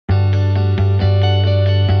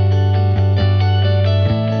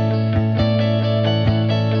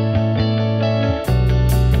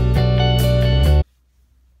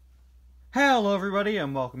everybody,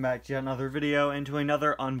 and welcome back to yet another video and to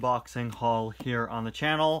another unboxing haul here on the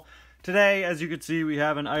channel. Today, as you can see, we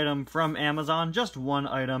have an item from Amazon, just one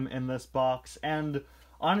item in this box, and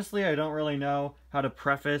honestly, I don't really know how to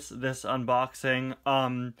preface this unboxing,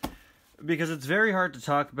 because it's very hard to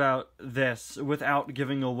talk about this without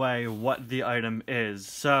giving away what the item is.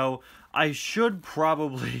 So, I should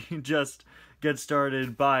probably just get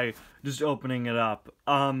started by just opening it up.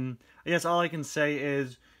 I guess all I can say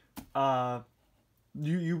is,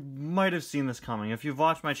 you might have seen this coming. If you've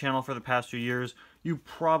watched my channel for the past few years, you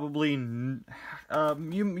probably,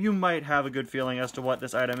 you might have a good feeling as to what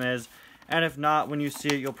this item is. And if not, when you see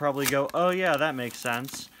it, you'll probably go, oh yeah, that makes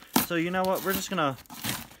sense. So you know what, we're just gonna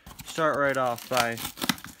start right off by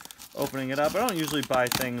opening it up. I don't usually buy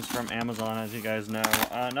things from Amazon, as you guys know.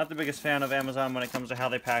 Not the biggest fan of Amazon when it comes to how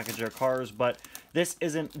they package their cars, but this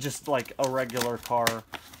isn't just like a regular car.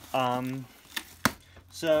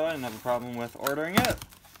 So I didn't have a problem with ordering it.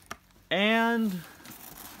 And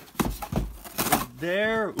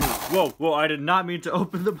there, ooh, whoa, I did not mean to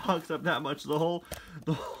open the box up that much. The whole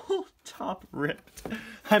top ripped.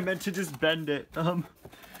 I meant to just bend it.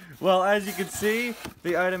 Well, as you can see,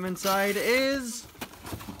 the item inside is,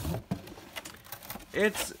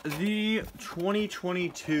 it's the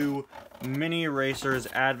 2022 Mini Racers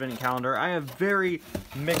Advent Calendar. I have very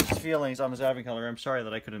mixed feelings on this Advent Calendar. I'm sorry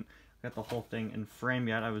that I couldn't get the whole thing in frame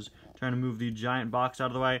yet. I was trying to move the giant box out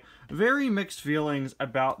of the way. Very mixed feelings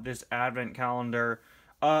about this Advent Calendar,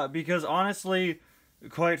 because honestly,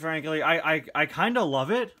 quite frankly, I kind of love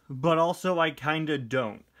it, but also I kind of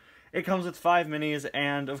don't. It comes with 5 minis,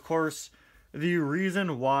 and of course, the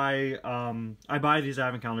reason why I buy these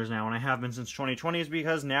Advent Calendars now, and I have been since 2020, is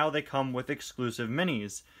because now they come with exclusive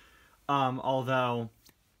minis. Although,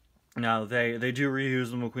 no, they do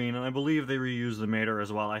reuse the McQueen, and I believe they reuse the Mater as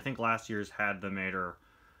well. I think last year's had the Mater,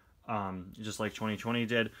 just like 2020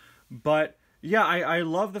 did. But, yeah, I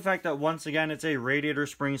love the fact that, once again, it's a Radiator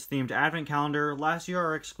Springs-themed Advent Calendar. Last year,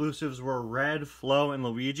 our exclusives were Red, Flo, and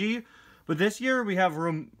Luigi. But this year, we have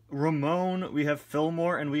Ramon, we have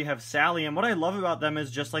Fillmore, and we have Sally. And what I love about them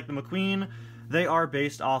is, just like the McQueen, they are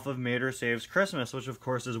based off of Mater Saves Christmas, which, of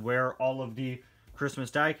course, is where all of the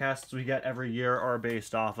Christmas diecasts we get every year are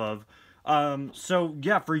based off of. So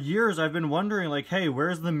yeah, for years I've been wondering, like, hey,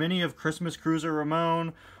 where's the mini of Christmas Cruiser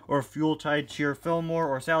Ramon, or Fuel Tide Cheer Fillmore,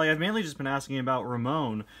 or Sally? I've mainly just been asking about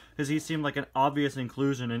Ramon, because he seemed like an obvious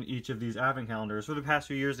inclusion in each of these Advent Calendars. For the past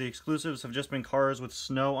few years, the exclusives have just been cars with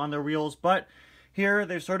snow on their wheels, but here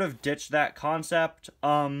they've sort of ditched that concept,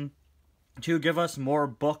 to give us more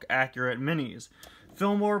book-accurate minis.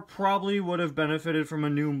 Fillmore probably would have benefited from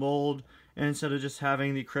a new mold, instead of just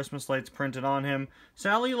having the Christmas lights printed on him.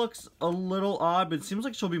 Sally looks a little odd, but it seems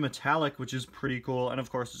like she'll be metallic, which is pretty cool. And of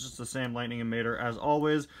course, it's just the same Lightning and Mater as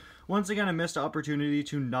always. Once again, a missed opportunity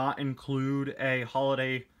to not include a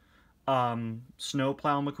holiday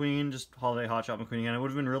snowplow McQueen, just holiday hotshot McQueen again. It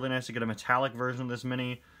would have been really nice to get a metallic version of this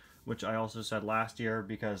mini, which I also said last year,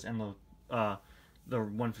 because in the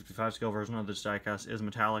 155 scale version of this diecast is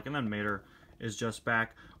metallic, and then Mater is just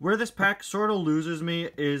back. Where this pack sort of loses me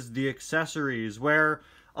is the accessories, where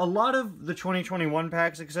a lot of the 2021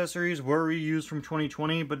 pack's accessories were reused from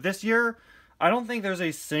 2020, but this year, I don't think there's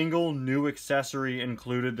a single new accessory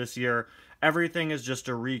included this year. Everything is just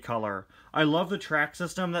a recolor. I love the track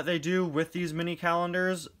system that they do with these mini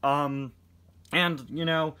calendars, and, you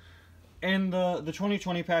know, and the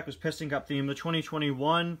 2020 pack was Piston Cup themed. The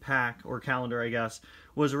 2021 pack, or calendar I guess,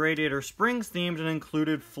 was Radiator Springs themed and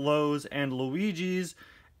included Flo's and Luigi's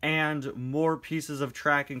and more pieces of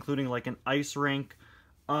track, including like an ice rink.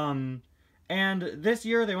 And this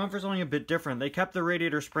year they went for something a bit different. They kept the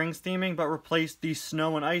Radiator Springs theming, but replaced the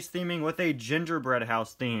snow and ice theming with a gingerbread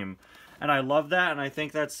house theme. And I love that, and I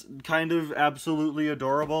think that's kind of absolutely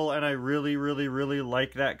adorable, and I really, really, really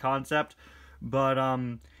like that concept. But,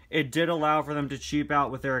 it did allow for them to cheap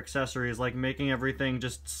out with their accessories, like making everything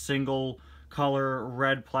just single color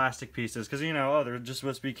red plastic pieces. Because, you know, they're just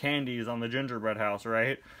supposed to be candies on the gingerbread house,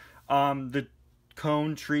 right? The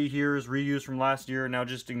cone tree here is reused from last year, now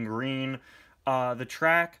just in green. The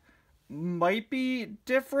track might be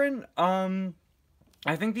different. I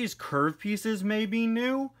think these curve pieces may be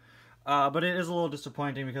new. But it is a little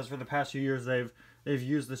disappointing, because for the past few years they've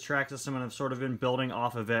used this track system and have sort of been building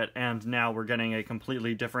off of it, and now we're getting a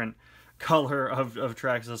completely different color of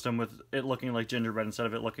track system, with it looking like gingerbread instead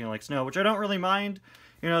of it looking like snow, which I don't really mind.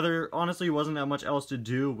 You know, there honestly wasn't that much else to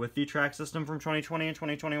do with the track system from 2020 and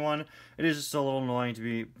 2021. It is just a little annoying to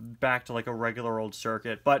be back to like a regular old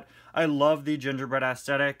circuit, but I love the gingerbread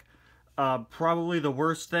aesthetic. Probably the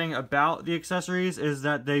worst thing about the accessories is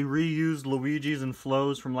that they reused Luigi's and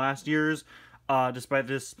Flo's from last year's. despite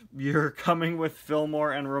this year coming with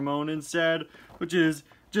Fillmore and Ramon instead, which is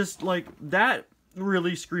just, like, that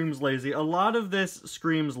really screams lazy. A lot of this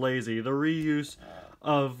screams lazy. The reuse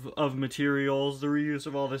of materials, the reuse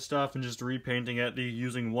of all this stuff, and just repainting it,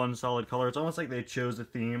 using one solid color. It's almost like they chose a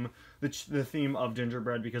theme, the theme of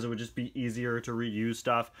gingerbread, because it would just be easier to reuse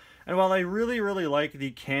stuff. And while I really, really like the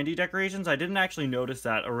candy decorations, I didn't actually notice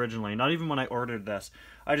that originally, not even when I ordered this.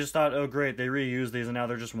 I just thought, oh great, they reused these and now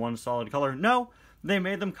they're just one solid color. No, they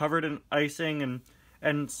made them covered in icing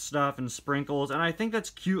and stuff and sprinkles, and I think that's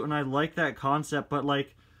cute and I like that concept, but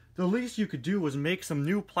like, the least you could do was make some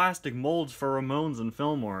new plastic molds for Ramones and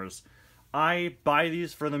Fillmores. I buy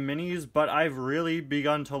these for the minis, but I've really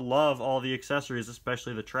begun to love all the accessories,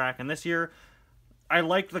 especially the track. And this year, I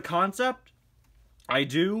like the concept. I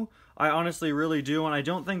do. I honestly really do, and I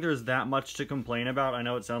don't think there's that much to complain about. I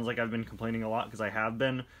know it sounds like I've been complaining a lot, because I have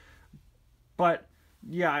been. But,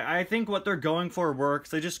 yeah, I think what they're going for works.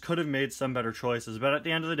 They just could have made some better choices. But at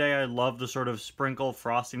the end of the day, I love the sort of sprinkle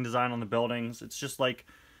frosting design on the buildings. It's just like,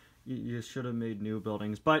 you should have made new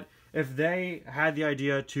buildings. But if they had the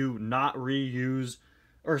idea to not reuse,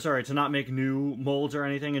 or sorry, to not make new molds or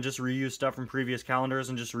anything and just reuse stuff from previous calendars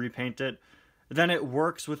and just repaint it, then it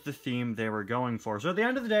works with the theme they were going for. So at the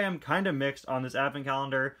end of the day, I'm kind of mixed on this advent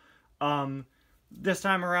calendar. This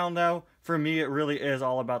time around, though, for me, it really is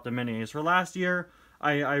all about the minis. For last year,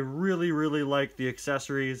 I really, really liked the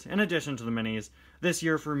accessories in addition to the minis. This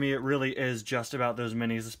year, for me, it really is just about those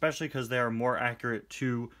minis, especially because they are more accurate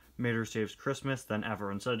to Mater Saves Christmas than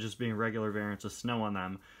ever, instead of just being regular variants of snow on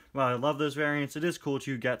them. While I love those variants, it is cool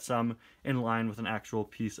to get some in line with an actual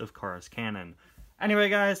piece of Cars canon. Anyway,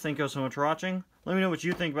 guys, thank you so much for watching. Let me know what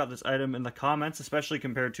you think about this item in the comments, especially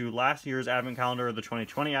compared to last year's Advent Calendar or the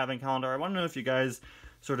 2020 Advent Calendar. I want to know if you guys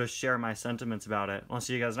sort of share my sentiments about it. I'll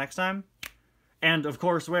see you guys next time. And, of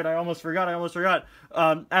course, wait, I almost forgot.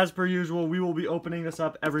 As per usual, we will be opening this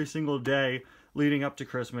up every single day leading up to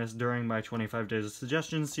Christmas during my 25 Days of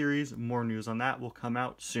Suggestions series. More news on that will come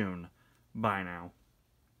out soon. Bye now.